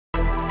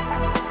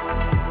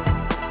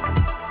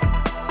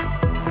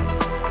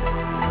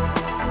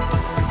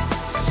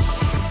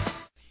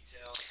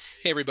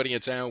Hey everybody,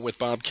 it's Al with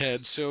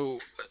BobCAD. So,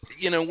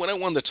 what I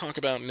wanted to talk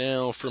about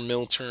now for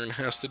MillTurn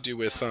has to do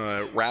with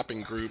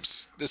wrapping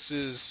groups. This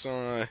is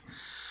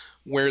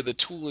where the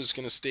tool is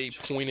going to stay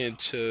pointed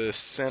to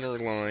center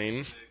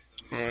line.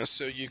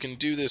 So you can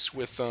do this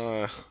with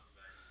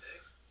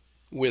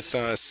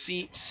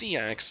C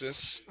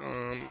axis.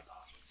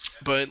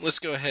 But let's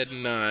go ahead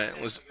and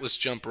let's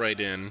jump right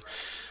in.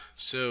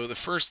 So the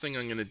first thing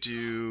I'm going to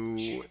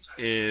do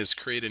is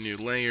create a new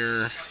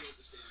layer.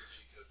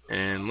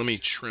 And let me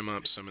trim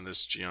up some of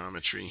this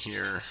geometry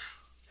here.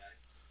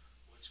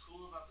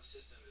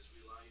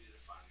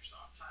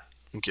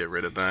 Get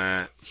rid of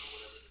that.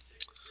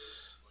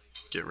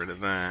 Get rid of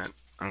that.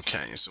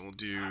 Okay, so we'll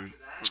do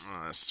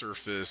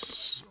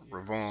surface,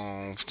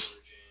 revolved,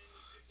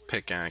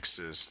 pick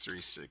axis,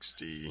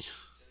 360.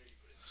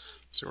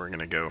 So we're going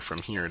to go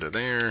from here to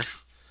there,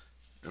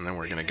 and then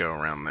we're going to go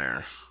around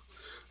there.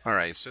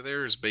 Alright, so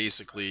there's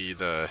basically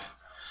the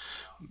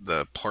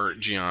part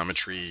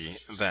geometry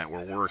that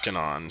we're working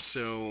on.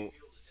 So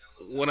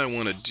what I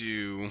want to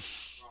do,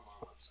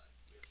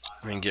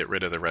 I'm going to get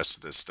rid of the rest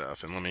of this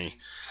stuff, and let me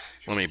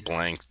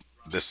blank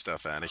this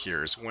stuff out of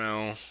here as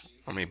well.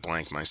 Let me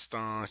blank my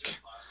stock.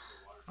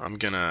 I'm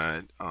going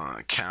to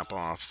cap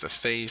off the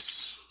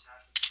face,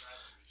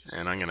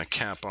 and I'm going to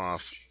cap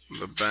off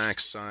the back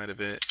side of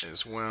it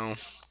as well.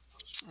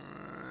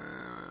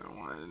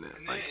 Why didn't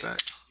it like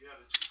that?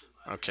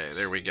 Okay,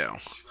 there we go.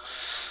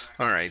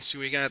 Alright, so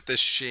we got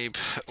this shape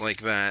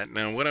like that.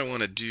 Now what I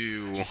want to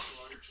do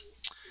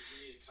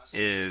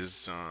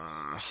is,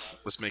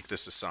 let's make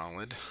this a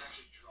solid.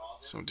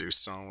 So we'll do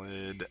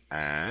solid,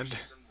 add.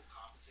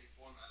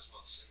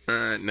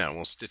 No,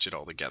 we'll stitch it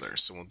all together.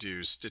 So we'll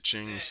do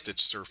stitching,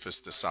 stitch surface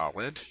to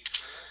solid.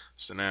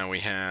 So now we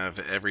have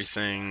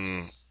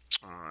everything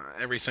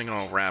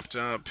all wrapped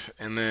up.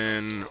 And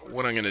then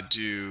what I'm going to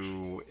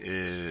do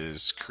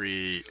is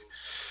create...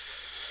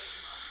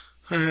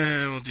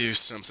 we'll do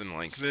something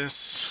like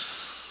this.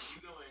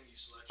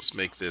 Let's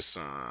make this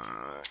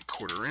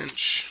 1/4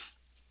 inch.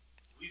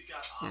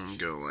 And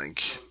go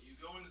like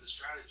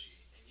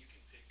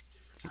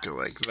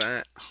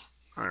that.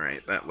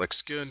 Alright, that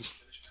looks good.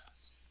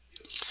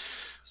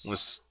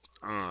 Let's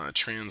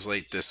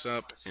translate this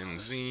up in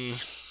Z.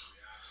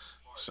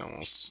 So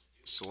we'll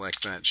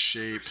select that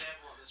shape,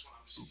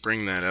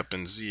 bring that up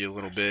in Z a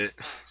little bit,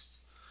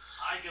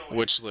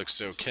 which looks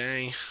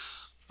okay.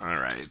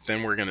 Alright,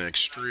 then we're going to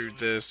extrude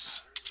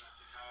this.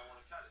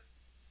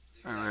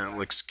 That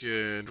looks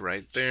good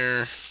right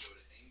there.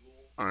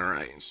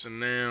 Alright, so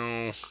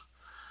now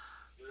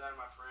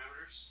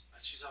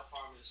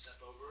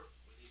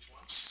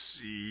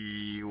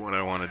see what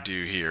I want to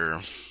do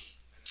here.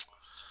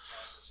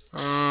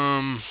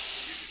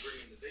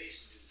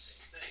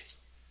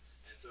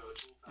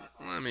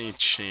 Let me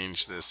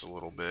change this a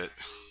little bit,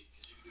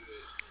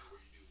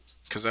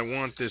 because I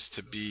want this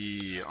to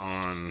be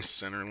on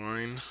center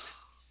line.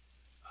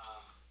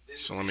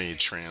 So let me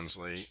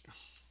translate.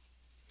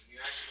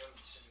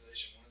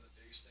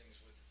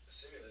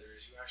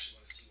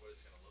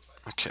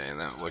 Okay,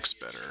 that looks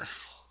better.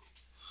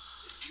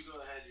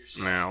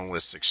 Now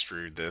let's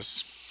extrude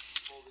this.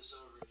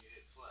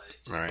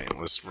 Alright,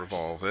 let's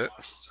revolve it,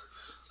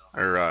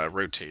 or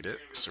rotate it.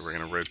 So we're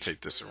going to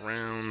rotate this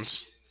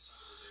around.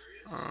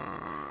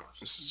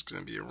 This is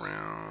going to be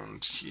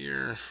around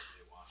here.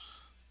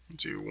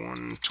 Do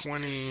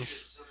 120.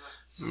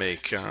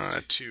 Make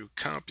 2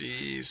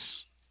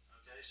 copies.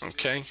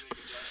 Okay.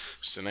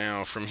 So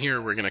now from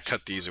here we're going to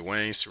cut these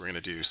away. So we're going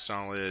to do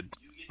solid,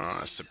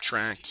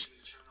 subtract.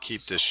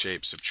 Keep this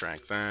shape,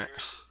 subtract that.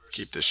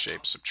 Keep this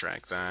shape,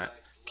 subtract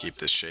that. Keep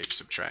this shape,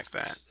 subtract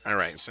that.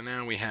 Alright, so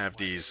now we have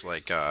these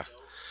like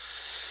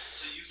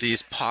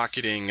these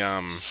pocketing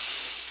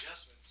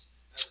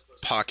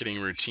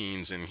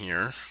routines in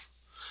here.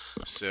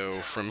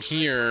 So from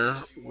here,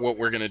 what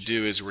we're going to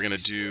do is we're going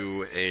to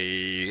do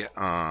a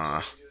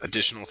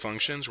additional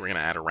functions. We're going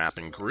to add a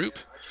wrapping group.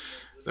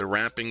 The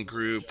wrapping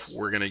group,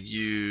 we're going to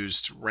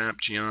use wrap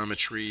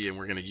geometry, and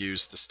we're going to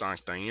use the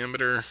stock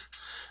diameter.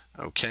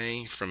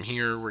 Okay, from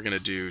here we're going to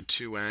do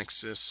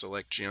 2-axis,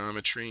 select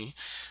geometry.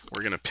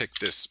 We're going to pick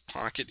this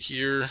pocket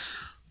here,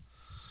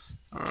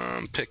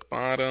 pick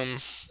bottom.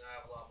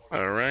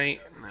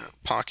 Alright,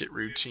 pocket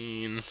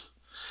routine.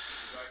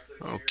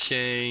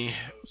 Okay,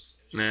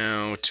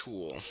 now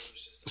tool.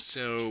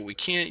 So we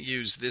can't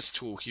use this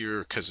tool here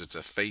because it's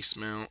a face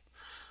mount.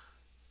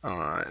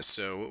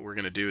 So what we're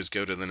going to do is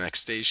go to the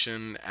next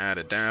station, add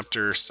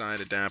adapter, side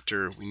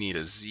adapter. We need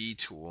a Z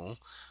tool.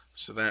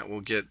 So that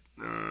will get,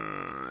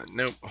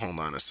 nope, hold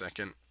on a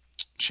second.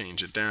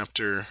 Change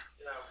adapter.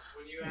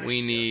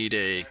 We need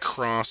a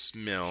cross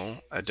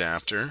mill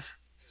adapter.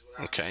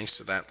 Okay,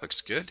 so that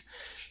looks good.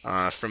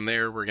 From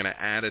there, we're going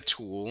to add a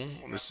tool.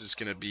 This is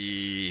going to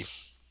be,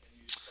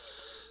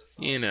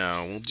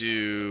 we'll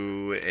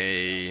do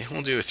a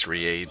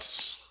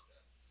 3/8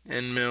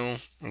 end mill.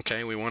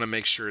 Okay, we want to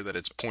make sure that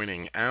it's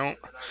pointing out,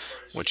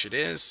 which it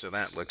is, so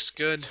that looks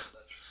good.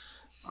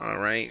 All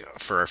right,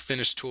 for our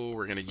finish tool,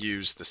 we're going to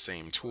use the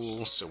same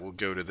tool. So we'll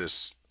go to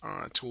this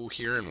tool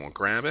here and we'll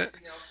grab it,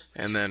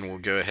 and then we'll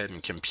go ahead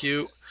and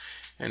compute.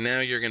 And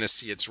now you're going to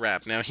see it's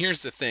wrapped. Now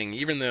here's the thing,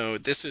 even though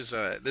this is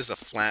a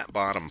flat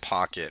bottom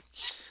pocket,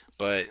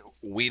 but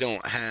we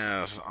don't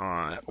have,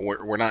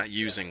 we're not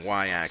using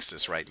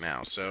y-axis right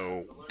now.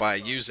 So by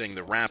using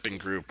the wrapping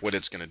group, what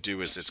it's going to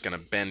do is it's going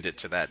to bend it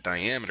to that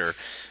diameter,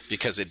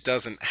 because it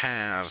doesn't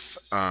have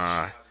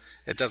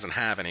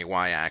any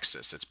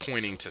y-axis. It's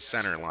pointing to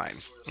center line.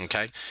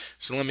 Okay,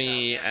 so let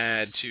me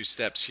add 2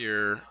 steps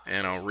here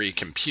and I'll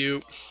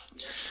recompute.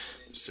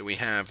 So we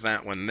have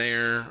that one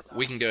there.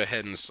 We can go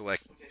ahead and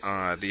select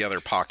the other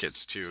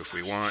pockets too if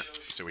we want,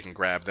 so we can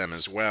grab them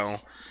as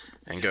well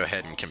and go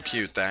ahead and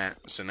compute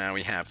that. So now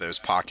we have those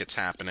pockets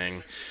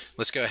happening.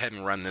 Let's go ahead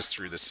and run this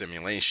through the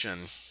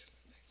simulation.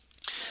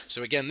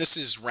 So again, this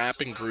is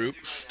wrapping group.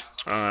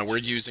 We're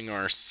using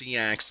our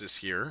C-axis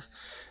here,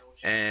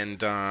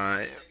 and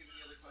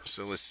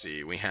so let's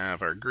see, we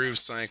have our groove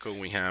cycle,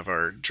 we have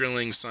our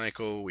drilling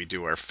cycle, we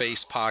do our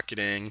face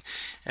pocketing,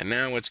 and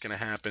now what's going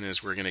to happen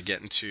is we're going to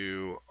get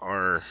into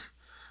our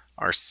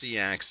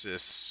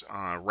C-axis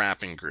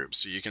wrapping group.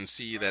 So you can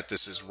see that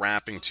this is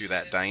wrapping to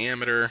that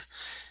diameter,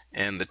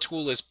 and the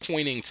tool is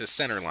pointing to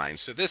center line.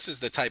 So this is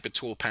the type of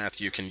tool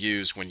path you can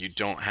use when you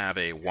don't have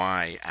a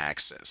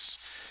y-axis.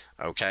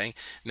 Okay,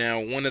 now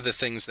one of the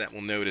things that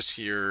we'll notice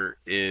here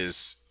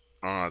is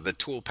the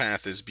tool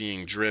path is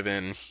being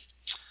driven.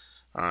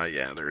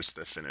 Yeah, there's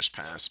the finish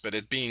pass, but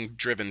it being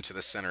driven to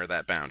the center of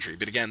that boundary.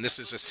 But again, this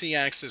is a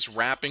C-axis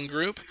wrapping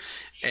group,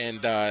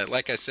 and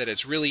like I said,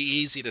 it's really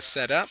easy to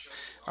set up.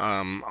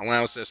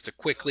 Allows us to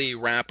quickly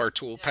wrap our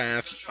tool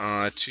path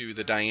to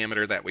the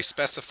diameter that we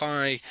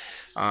specify.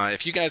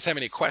 If you guys have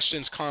any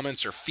questions,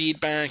 comments, or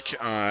feedback,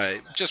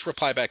 just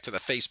reply back to the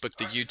Facebook,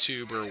 the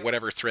YouTube, or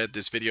whatever thread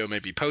this video may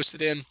be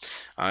posted in.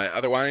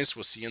 Otherwise,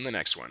 we'll see you in the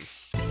next one.